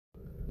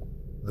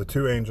The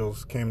two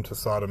angels came to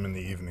Sodom in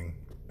the evening,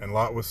 and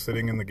Lot was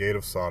sitting in the gate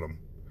of Sodom.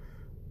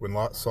 When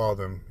Lot saw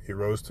them, he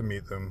rose to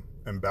meet them,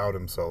 and bowed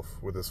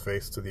himself with his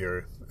face to the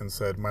earth, and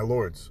said, "My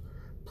lords,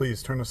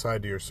 please turn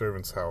aside to your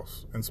servant's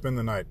house, and spend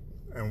the night,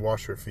 and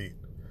wash your feet.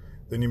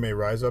 Then you may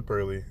rise up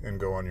early and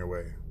go on your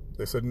way."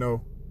 They said,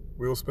 "No,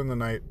 we will spend the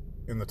night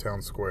in the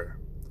town square."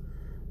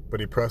 But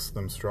he pressed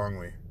them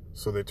strongly,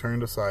 so they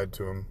turned aside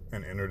to him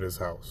and entered his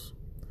house.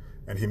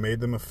 And he made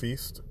them a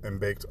feast, and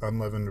baked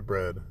unleavened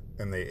bread,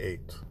 and they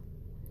ate.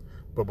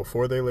 But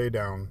before they lay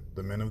down,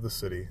 the men of the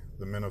city,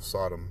 the men of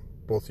Sodom,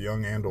 both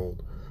young and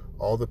old,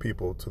 all the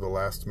people to the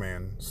last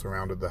man,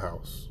 surrounded the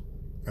house.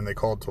 And they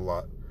called to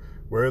Lot,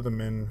 "Where are the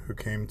men who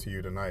came to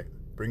you tonight?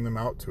 Bring them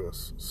out to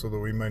us, so that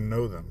we may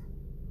know them."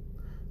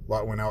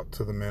 Lot went out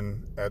to the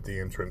men at the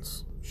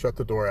entrance, shut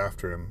the door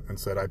after him, and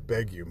said, "I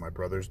beg you, my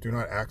brothers, do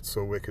not act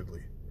so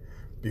wickedly.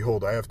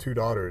 Behold, I have 2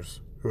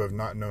 daughters who have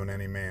not known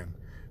any man.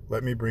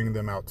 Let me bring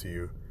them out to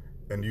you,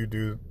 and you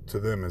do to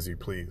them as you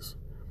please.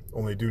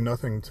 Only do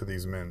nothing to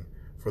these men,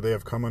 for they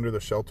have come under the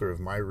shelter of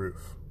my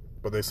roof."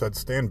 But they said,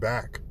 "Stand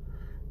back."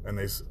 And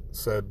they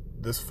said,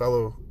 "This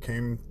fellow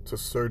came to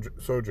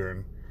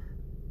sojourn,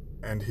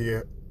 and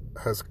he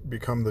has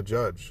become the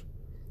judge.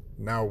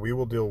 Now we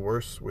will deal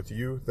worse with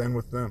you than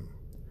with them."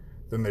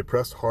 Then they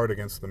pressed hard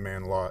against the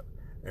man Lot,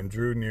 and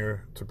drew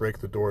near to break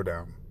the door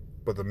down.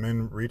 But the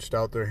men reached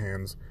out their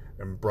hands,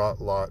 and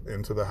brought Lot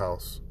into the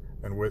house,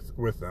 and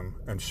with them,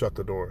 and shut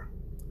the door.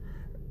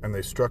 And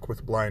they struck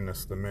with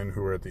blindness the men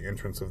who were at the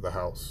entrance of the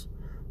house,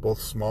 both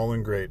small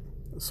and great,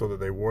 so that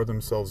they wore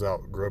themselves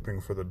out,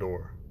 groping for the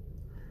door.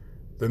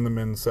 Then the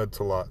men said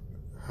to Lot,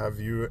 "Have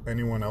you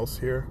anyone else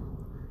here?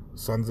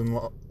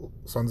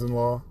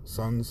 Sons-in-law,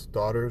 sons,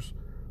 daughters,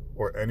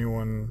 or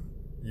anyone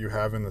you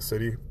have in the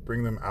city?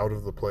 Bring them out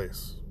of the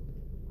place.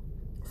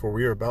 For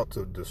we are about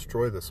to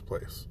destroy this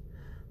place,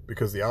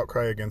 because the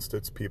outcry against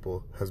its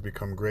people has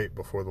become great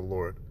before the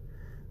Lord,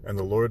 and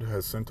the Lord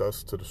has sent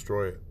us to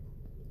destroy it."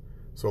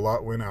 So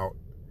Lot went out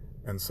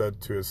and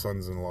said to his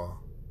sons-in-law,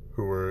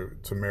 who were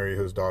to marry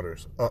his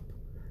daughters, "Up,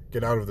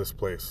 get out of this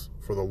place,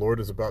 for the Lord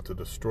is about to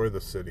destroy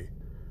the city."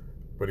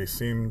 But he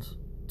seemed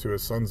to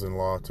his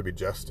sons-in-law to be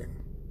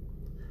jesting.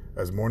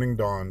 As morning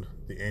dawned,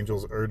 the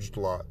angels urged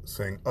Lot,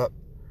 saying, "Up,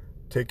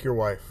 take your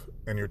wife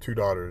and your 2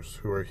 daughters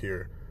who are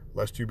here,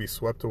 lest you be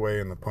swept away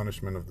in the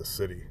punishment of the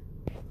city."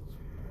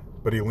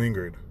 But he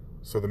lingered,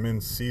 so the men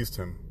seized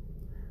him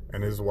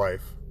and his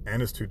wife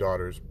and his 2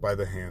 daughters by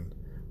the hand,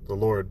 the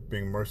Lord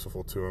being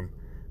merciful to him,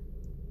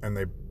 and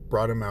they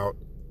brought him out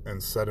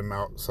and set him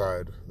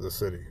outside the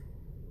city.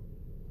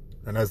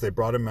 And as they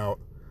brought him out,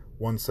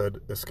 one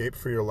said, "Escape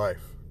for your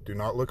life. Do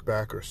not look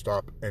back or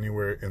stop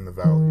anywhere in the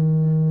valley.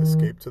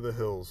 Escape to the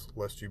hills,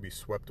 lest you be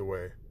swept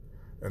away."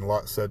 And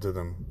Lot said to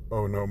them,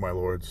 "Oh no, my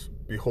lords.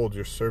 Behold,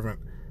 your servant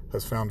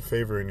has found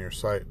favor in your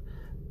sight,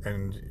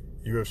 and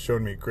you have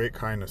shown me great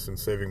kindness in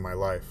saving my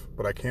life.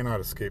 But I cannot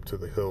escape to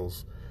the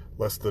hills,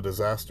 lest the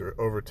disaster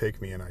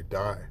overtake me and I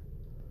die.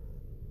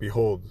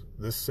 Behold,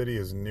 this city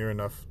is near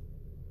enough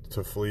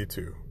to flee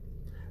to,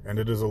 and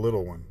it is a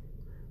little one.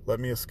 Let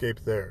me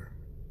escape there.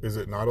 Is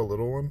it not a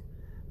little one?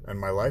 And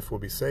my life will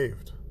be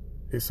saved."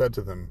 He said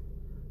to them,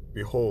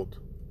 "Behold,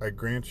 I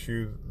grant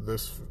you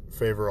this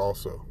favor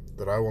also,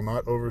 that I will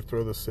not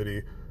overthrow the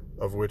city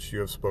of which you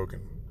have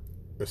spoken.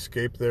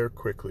 Escape there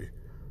quickly,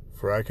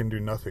 for I can do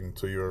nothing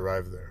till you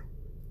arrive there."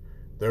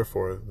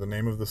 Therefore the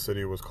name of the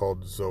city was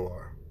called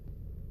Zoar.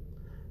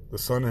 The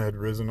sun had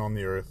risen on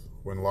the earth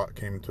when Lot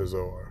came to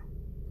Zoar.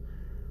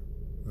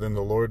 Then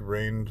the Lord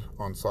rained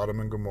on Sodom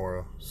and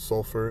Gomorrah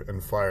sulfur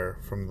and fire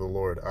from the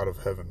Lord out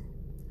of heaven,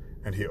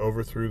 and he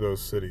overthrew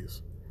those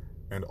cities,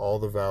 and all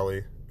the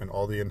valley, and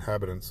all the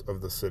inhabitants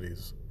of the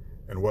cities,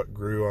 and what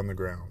grew on the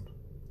ground.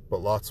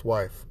 But Lot's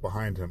wife,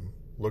 behind him,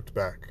 looked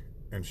back,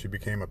 and she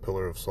became a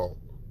pillar of salt.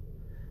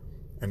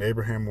 And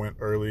Abraham went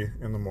early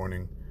in the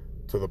morning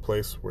to the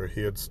place where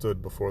he had stood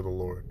before the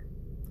Lord.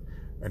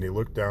 And he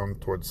looked down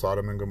toward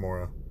Sodom and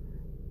Gomorrah,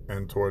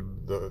 and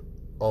toward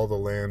all the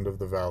land of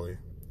the valley.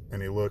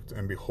 And he looked,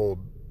 and behold,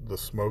 the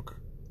smoke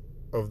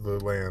of the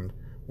land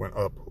went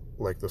up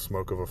like the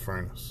smoke of a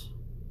furnace.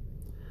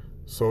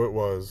 So it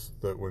was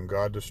that when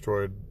God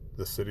destroyed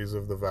the cities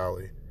of the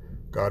valley,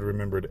 God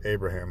remembered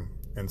Abraham,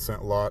 and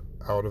sent Lot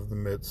out of the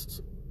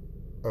midst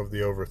of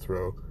the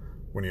overthrow,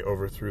 when he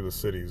overthrew the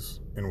cities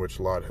in which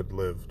Lot had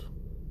lived.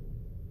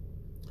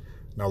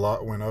 Now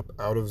Lot went up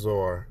out of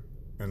Zoar,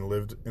 and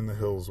lived in the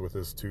hills with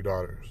his 2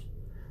 daughters,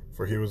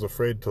 for he was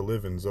afraid to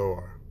live in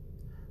Zoar.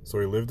 So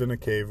he lived in a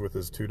cave with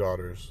his 2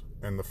 daughters,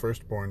 and the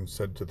firstborn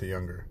said to the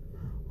younger,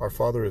 "Our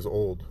father is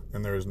old,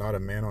 and there is not a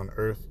man on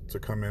earth to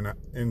come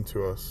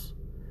into us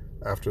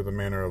after the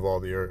manner of all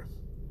the earth.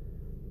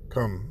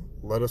 Come,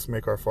 let us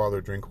make our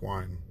father drink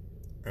wine,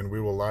 and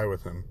we will lie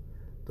with him,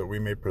 that we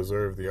may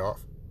preserve the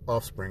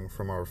offspring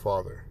from our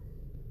father."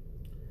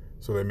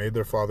 So they made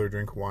their father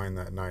drink wine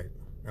that night,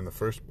 and the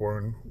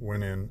firstborn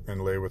went in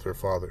and lay with her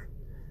father.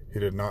 He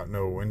did not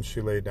know when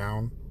she lay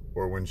down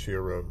or when she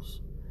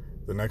arose.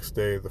 The next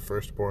day the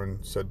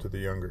firstborn said to the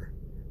younger,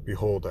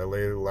 Behold, I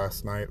lay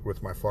last night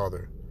with my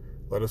father.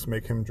 Let us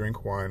make him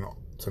drink wine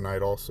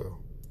tonight also.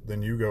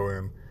 Then you go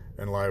in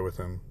and lie with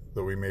him,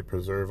 that we may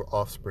preserve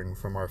offspring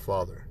from our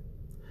father.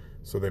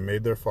 So they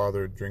made their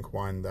father drink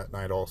wine that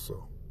night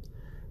also.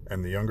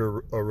 And the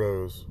younger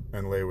arose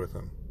and lay with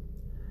him.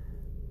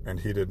 And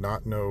he did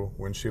not know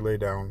when she lay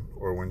down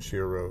or when she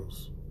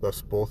arose.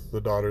 Thus both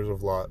the daughters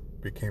of Lot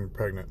became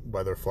pregnant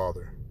by their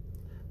father.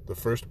 The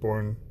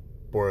firstborn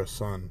bore a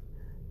son,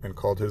 and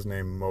called his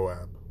name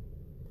Moab.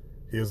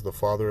 He is the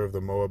father of the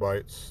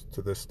Moabites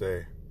to this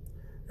day.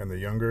 And the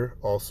younger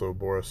also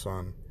bore a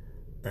son,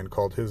 and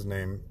called his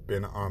name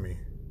Ben-Ami.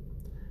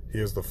 He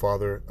is the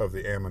father of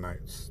the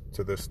Ammonites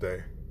to this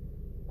day.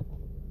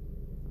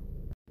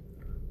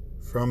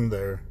 From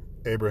there,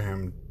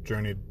 Abraham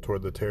journeyed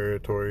toward the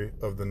territory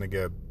of the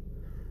Negeb,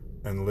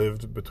 and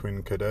lived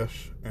between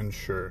Kadesh and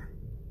Shur,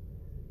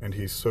 and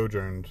he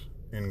sojourned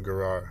in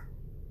Gerar.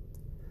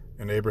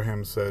 And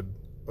Abraham said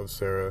of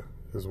Sarah,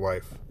 his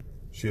wife,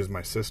 She is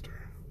my sister.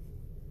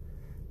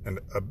 And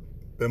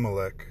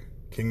Abimelech,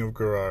 king of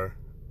Gerar,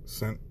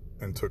 sent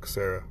and took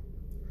Sarah.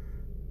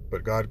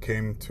 But God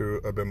came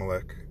to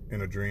Abimelech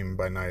in a dream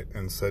by night,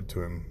 and said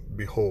to him,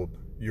 Behold,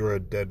 you are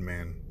a dead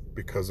man,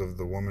 because of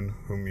the woman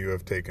whom you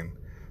have taken,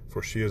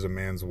 for she is a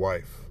man's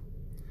wife.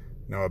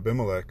 Now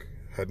Abimelech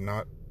had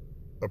not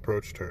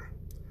approached her.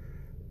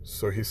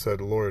 So he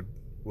said, Lord,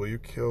 will you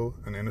kill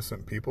an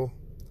innocent people?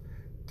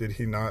 Did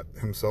he not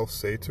himself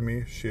say to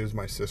me, She is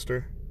my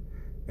sister?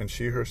 And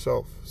she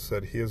herself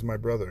said, He is my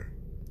brother.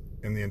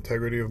 In the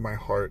integrity of my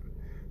heart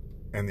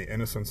and the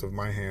innocence of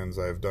my hands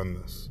I have done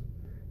this.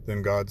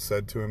 Then God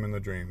said to him in the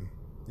dream,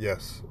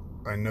 Yes,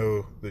 I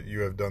know that you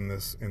have done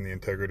this in the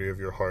integrity of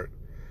your heart,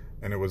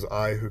 and it was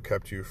I who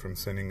kept you from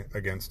sinning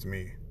against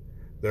me.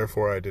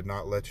 Therefore I did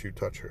not let you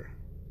touch her.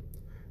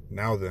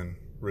 Now then,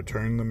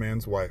 return the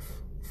man's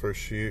wife, for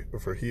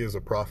he is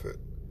a prophet,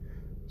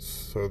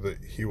 so that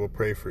he will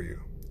pray for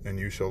you, and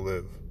you shall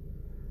live.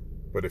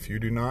 But if you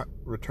do not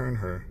return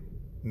her,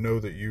 know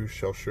that you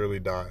shall surely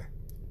die,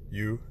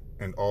 you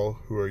and all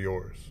who are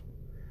yours.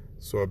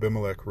 So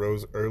Abimelech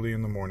rose early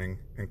in the morning,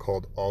 and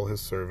called all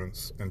his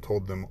servants, and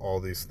told them all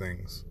these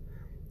things.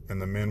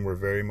 And the men were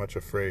very much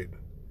afraid.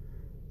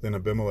 Then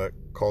Abimelech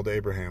called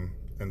Abraham,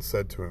 and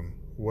said to him,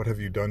 What have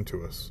you done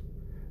to us?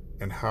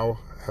 And how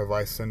have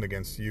I sinned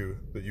against you,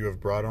 that you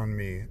have brought on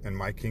me and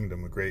my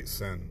kingdom a great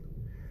sin?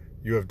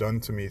 You have done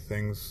to me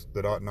things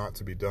that ought not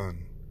to be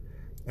done.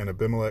 And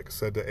Abimelech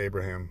said to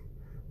Abraham,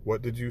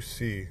 What did you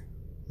see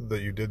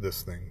that you did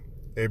this thing?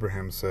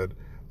 Abraham said,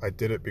 I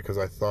did it because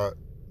I thought,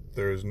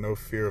 there is no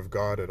fear of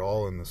God at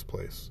all in this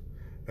place,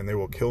 and they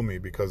will kill me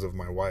because of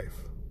my wife.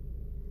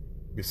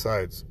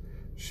 Besides,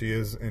 she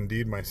is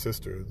indeed my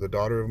sister, the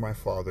daughter of my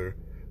father,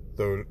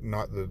 though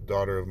not the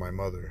daughter of my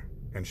mother,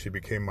 and she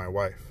became my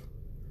wife.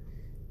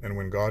 And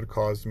when God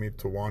caused me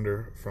to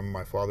wander from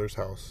my father's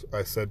house,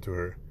 I said to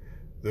her,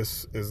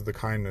 This is the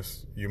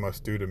kindness you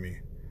must do to me.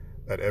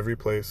 At every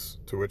place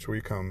to which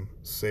we come,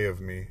 say of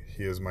me,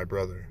 He is my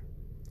brother.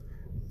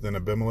 Then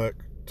Abimelech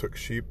took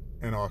sheep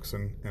and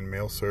oxen and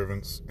male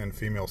servants and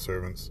female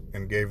servants,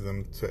 and gave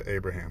them to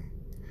Abraham,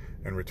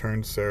 and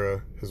returned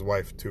Sarah his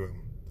wife to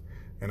him.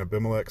 And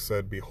Abimelech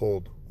said,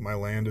 Behold, my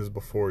land is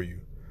before you.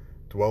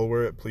 Dwell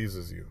where it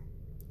pleases you.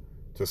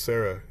 To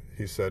Sarah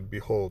he said,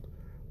 Behold,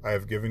 I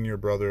have given your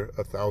brother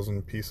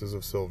 1,000 pieces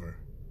of silver.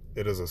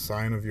 It is a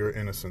sign of your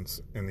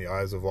innocence in the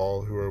eyes of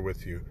all who are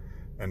with you,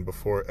 and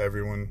before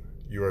everyone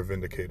you are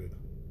vindicated.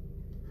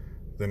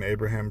 Then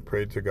Abraham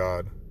prayed to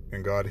God,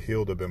 and God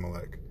healed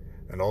Abimelech,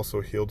 and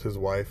also healed his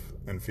wife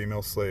and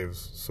female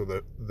slaves, so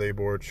that they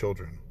bore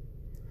children.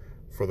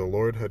 For the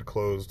Lord had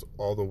closed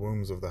all the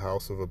wombs of the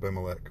house of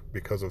Abimelech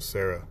because of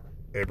Sarah,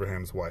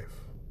 Abraham's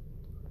wife.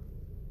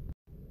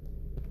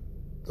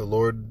 The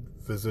Lord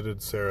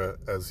visited Sarah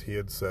as he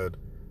had said,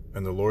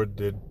 and the Lord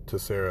did to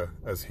Sarah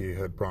as he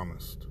had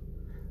promised.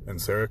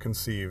 And Sarah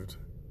conceived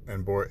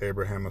and bore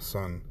Abraham a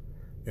son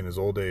in his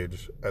old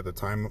age, at the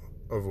time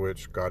of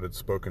which God had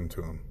spoken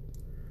to him.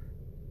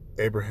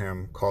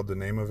 Abraham called the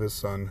name of his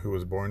son who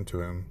was born to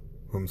him,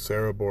 whom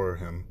Sarah bore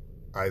him,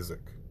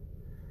 Isaac.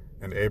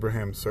 And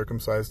Abraham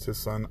circumcised his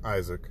son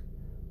Isaac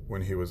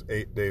when he was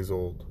 8 days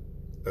old,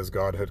 as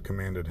God had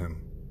commanded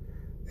him.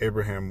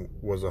 Abraham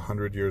was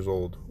 100 years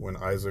old when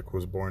Isaac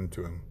was born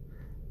to him.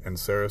 And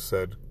Sarah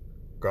said,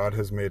 God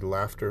has made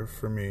laughter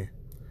for me.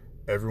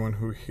 Everyone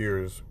who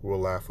hears will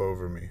laugh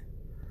over me.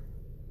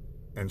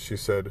 And she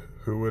said,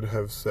 Who would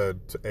have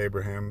said to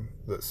Abraham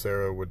that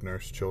Sarah would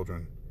nurse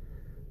children?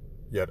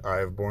 Yet I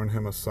have borne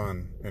him a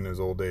son in his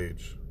old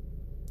age.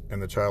 And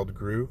the child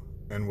grew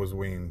and was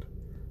weaned.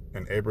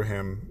 And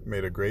Abraham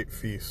made a great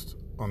feast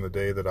on the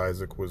day that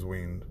Isaac was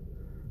weaned.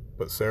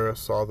 But Sarah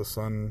saw the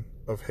son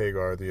of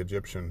Hagar the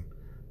Egyptian,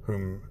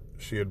 whom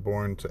she had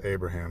borne to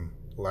Abraham,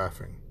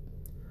 laughing.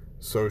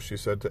 So she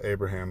said to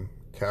Abraham,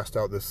 Cast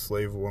out this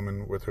slave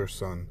woman with her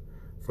son,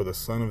 for the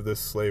son of this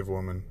slave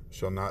woman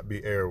shall not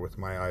be heir with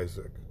my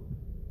Isaac.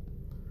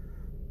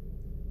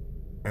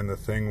 And the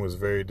thing was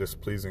very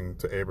displeasing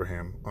to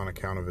Abraham on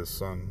account of his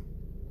son.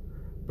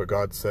 But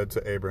God said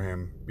to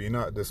Abraham, Be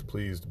not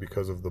displeased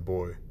because of the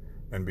boy,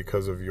 and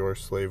because of your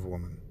slave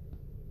woman.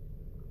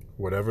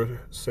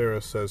 Whatever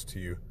Sarah says to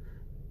you,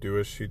 do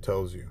as she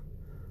tells you,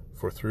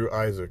 for through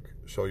Isaac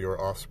shall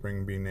your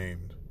offspring be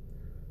named.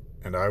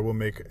 And I will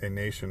make a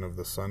nation of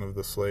the son of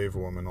the slave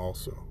woman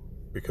also,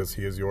 because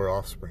he is your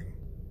offspring.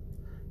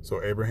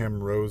 So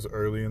Abraham rose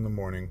early in the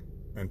morning,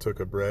 and took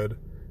a bread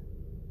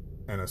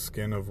and a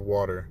skin of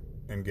water,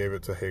 and gave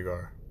it to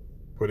Hagar,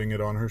 putting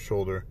it on her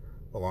shoulder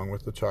along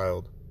with the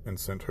child, and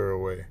sent her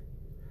away.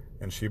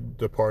 And she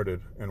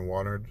departed and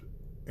wandered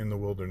in the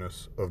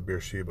wilderness of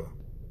Beersheba.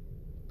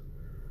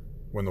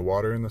 When the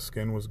water in the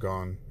skin was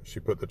gone, she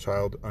put the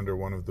child under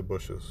one of the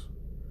bushes.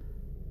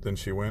 Then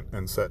she went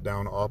and sat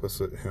down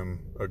opposite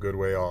him a good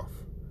way off,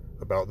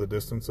 about the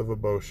distance of a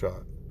bow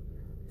shot.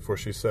 For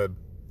she said,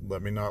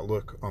 Let me not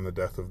look on the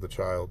death of the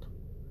child.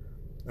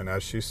 And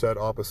as she sat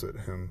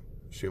opposite him,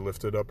 she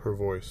lifted up her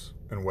voice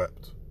and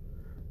wept.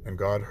 And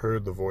God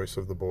heard the voice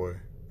of the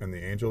boy. And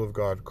the angel of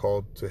God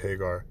called to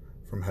Hagar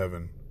from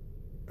heaven,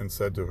 and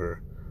said to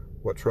her,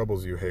 What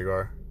troubles you,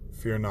 Hagar?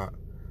 Fear not,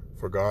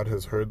 for God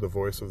has heard the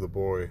voice of the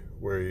boy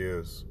where he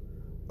is.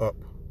 Up,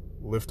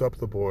 lift up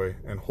the boy,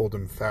 and hold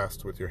him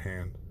fast with your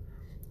hand,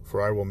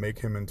 for I will make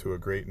him into a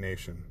great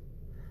nation.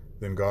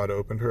 Then God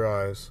opened her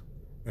eyes,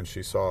 and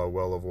she saw a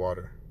well of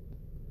water.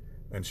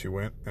 And she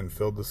went and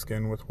filled the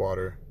skin with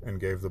water, and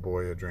gave the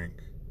boy a drink.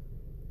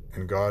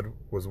 And God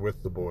was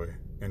with the boy,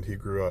 and he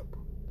grew up.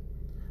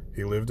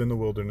 He lived in the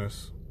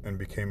wilderness, and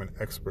became an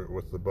expert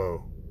with the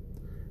bow.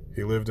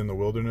 He lived in the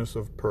wilderness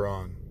of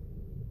Paran,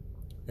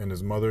 and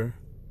his mother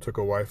took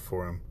a wife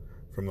for him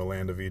from the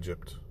land of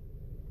Egypt.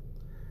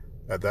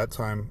 At that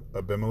time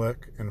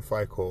Abimelech and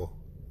Phicol,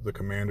 the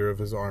commander of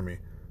his army,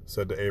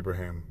 said to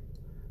Abraham,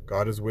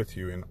 God is with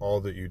you in all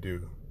that you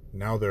do.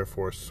 Now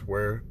therefore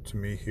swear to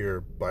me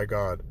here by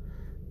God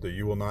that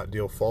you will not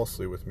deal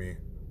falsely with me,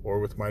 or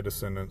with my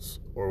descendants,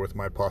 or with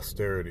my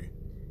posterity.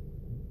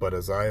 But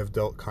as I have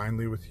dealt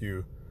kindly with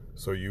you,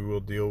 so you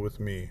will deal with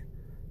me,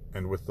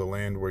 and with the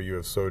land where you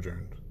have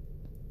sojourned.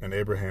 And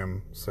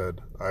Abraham said,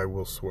 I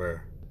will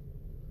swear.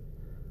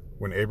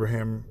 When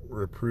Abraham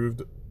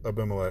reproved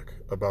Abimelech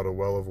about a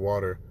well of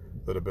water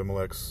that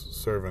Abimelech's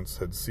servants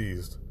had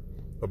seized,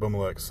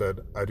 Abimelech said,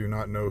 I do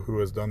not know who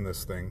has done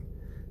this thing.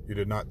 You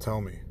did not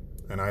tell me,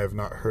 and I have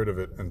not heard of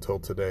it until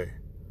today.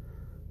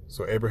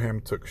 So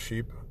Abraham took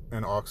sheep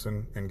and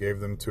oxen and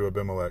gave them to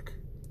Abimelech,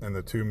 and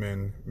the two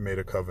men made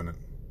a covenant.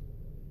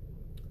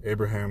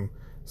 Abraham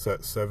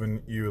set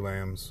 7 ewe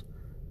lambs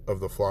of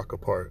the flock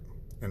apart,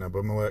 and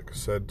Abimelech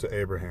said to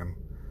Abraham,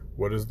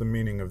 What is the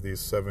meaning of these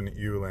 7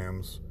 ewe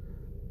lambs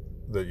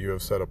that you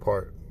have set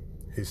apart?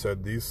 He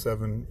said, These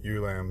 7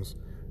 ewe lambs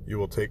you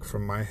will take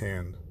from my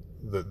hand,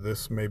 that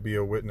this may be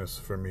a witness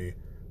for me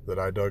that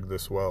I dug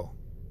this well.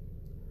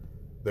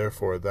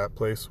 Therefore that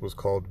place was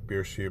called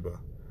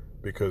Beersheba,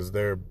 because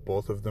there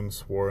both of them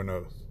swore an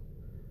oath.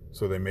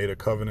 So they made a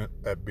covenant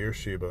at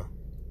Beersheba.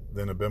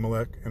 Then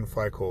Abimelech and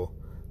Phicol,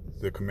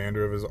 the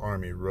commander of his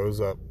army,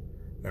 rose up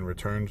and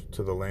returned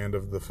to the land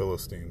of the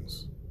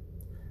Philistines.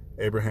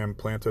 Abraham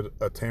planted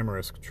a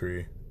tamarisk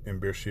tree in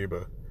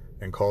Beersheba,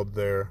 and called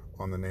there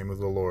on the name of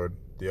the Lord,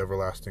 the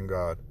everlasting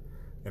God.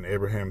 And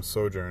Abraham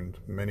sojourned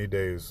many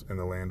days in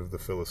the land of the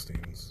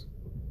Philistines.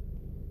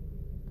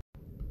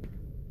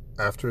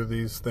 After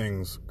these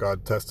things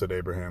God tested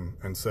Abraham,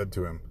 and said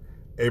to him,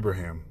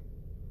 Abraham.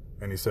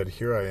 And he said,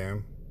 Here I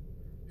am.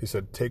 He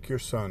said, Take your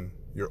son,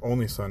 your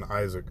only son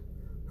Isaac,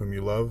 whom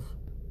you love,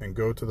 and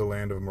go to the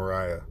land of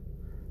Moriah,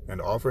 and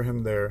offer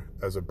him there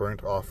as a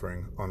burnt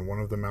offering on one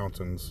of the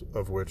mountains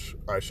of which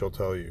I shall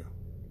tell you.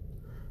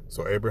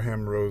 So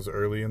Abraham rose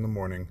early in the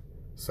morning,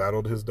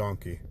 saddled his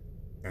donkey,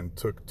 and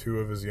took 2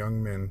 of his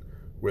young men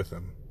with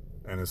him,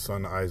 and his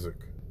son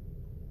Isaac.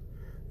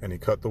 And he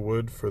cut the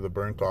wood for the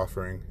burnt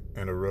offering,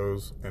 and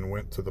arose and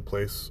went to the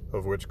place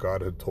of which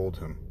God had told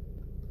him.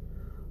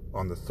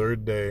 On the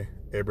 3rd day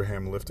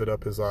Abraham lifted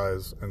up his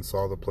eyes and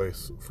saw the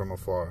place from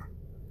afar.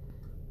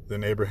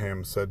 Then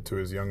Abraham said to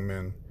his young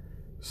men,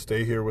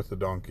 Stay here with the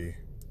donkey.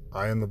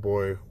 I and the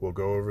boy will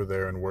go over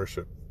there and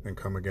worship, and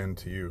come again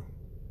to you.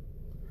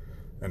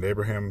 And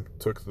Abraham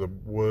took the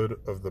wood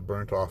of the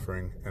burnt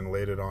offering and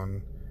laid it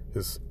on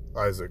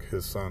Isaac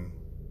his son.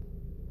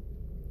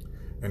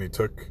 And he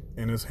took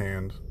in his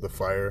hand the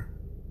fire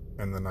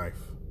and the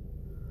knife.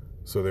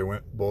 So they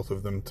went both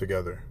of them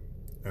together.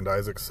 And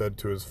Isaac said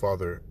to his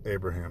father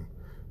Abraham,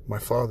 My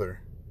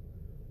father.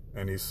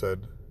 And he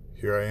said,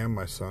 Here I am,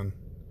 my son.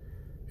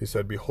 He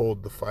said,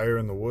 Behold, the fire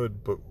and the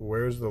wood, but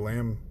where is the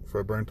lamb for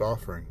a burnt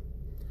offering?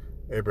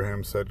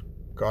 Abraham said,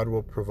 God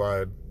will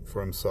provide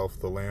for himself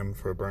the lamb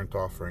for a burnt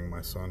offering,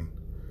 my son.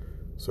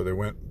 So they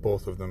went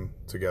both of them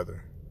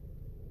together.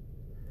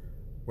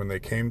 When they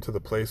came to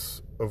the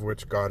place of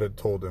which God had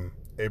told him,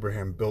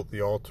 Abraham built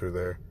the altar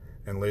there,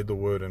 and laid the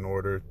wood in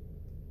order,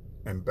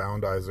 and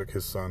bound Isaac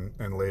his son,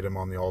 and laid him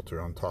on the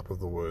altar on top of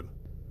the wood.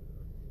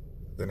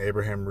 Then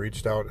Abraham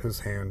reached out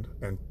his hand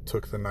and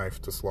took the knife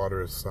to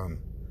slaughter his son.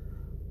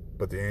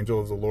 But the angel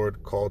of the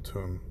Lord called to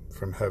him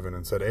from heaven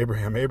and said,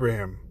 Abraham,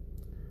 Abraham.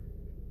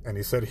 And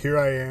he said, Here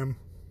I am.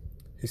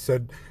 He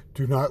said,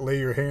 Do not lay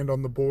your hand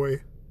on the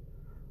boy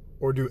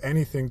or do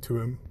anything to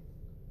him,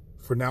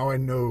 for now I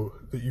know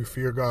that you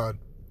fear God,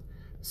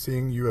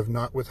 seeing you have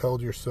not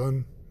withheld your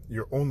son,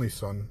 your only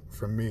son,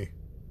 from me.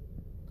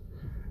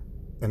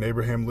 And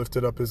Abraham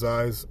lifted up his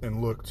eyes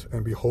and looked,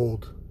 and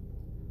behold,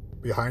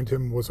 behind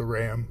him was a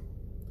ram,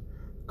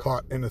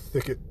 caught in a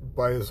thicket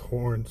by his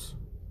horns.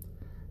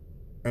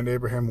 And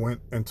Abraham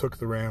went and took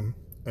the ram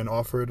and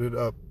offered it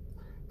up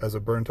as a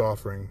burnt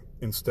offering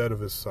instead of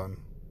his son.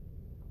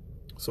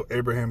 So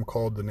Abraham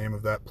called the name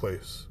of that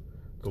place,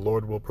 The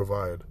Lord will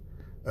provide,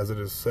 as it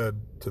is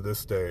said to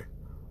this day,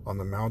 On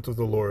the mount of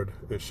the Lord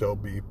it shall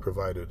be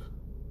provided.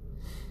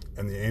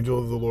 And the angel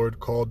of the Lord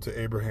called to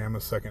Abraham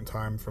a second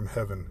time from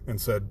heaven and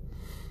said,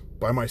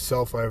 By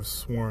myself I have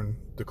sworn,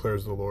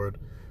 declares the Lord,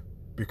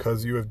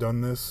 because you have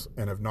done this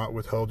and have not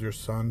withheld your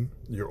son,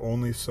 your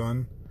only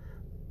son,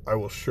 I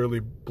will surely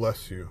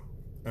bless you,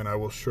 and I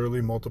will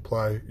surely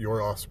multiply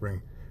your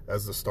offspring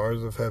as the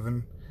stars of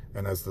heaven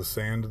and as the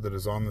sand that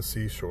is on the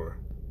seashore.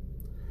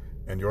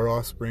 And your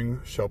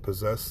offspring shall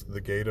possess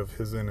the gate of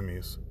his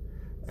enemies,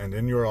 and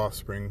in your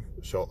offspring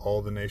shall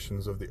all the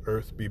nations of the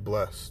earth be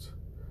blessed,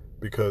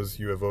 because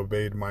you have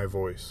obeyed my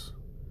voice.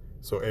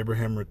 So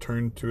Abraham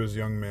returned to his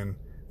young men,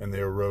 and they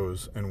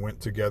arose and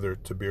went together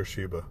to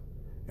Beersheba,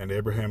 and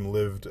Abraham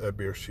lived at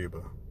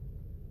Beersheba.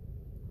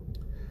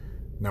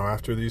 Now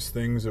after these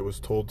things it was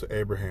told to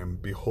Abraham,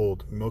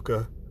 Behold,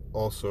 Milcah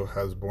also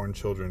has borne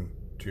children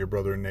to your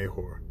brother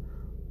Nahor,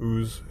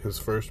 Uz his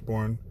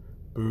firstborn,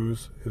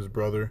 Buz his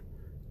brother,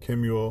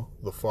 Kemuel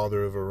the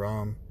father of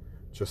Aram,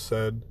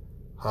 Chesed,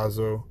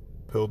 Hazo,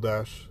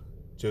 Pildash,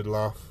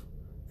 Jidlaph,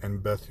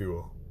 and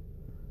Bethuel.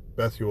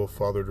 Bethuel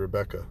fathered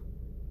Rebekah.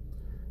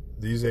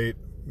 These 8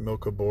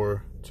 Milcah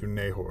bore to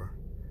Nahor,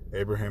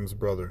 Abraham's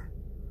brother.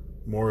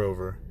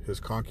 Moreover, his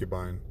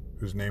concubine,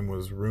 whose name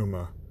was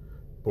Reumah,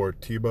 bore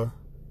Tebah,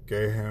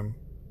 Gaham,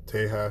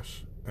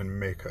 Tahash, and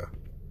Maacah.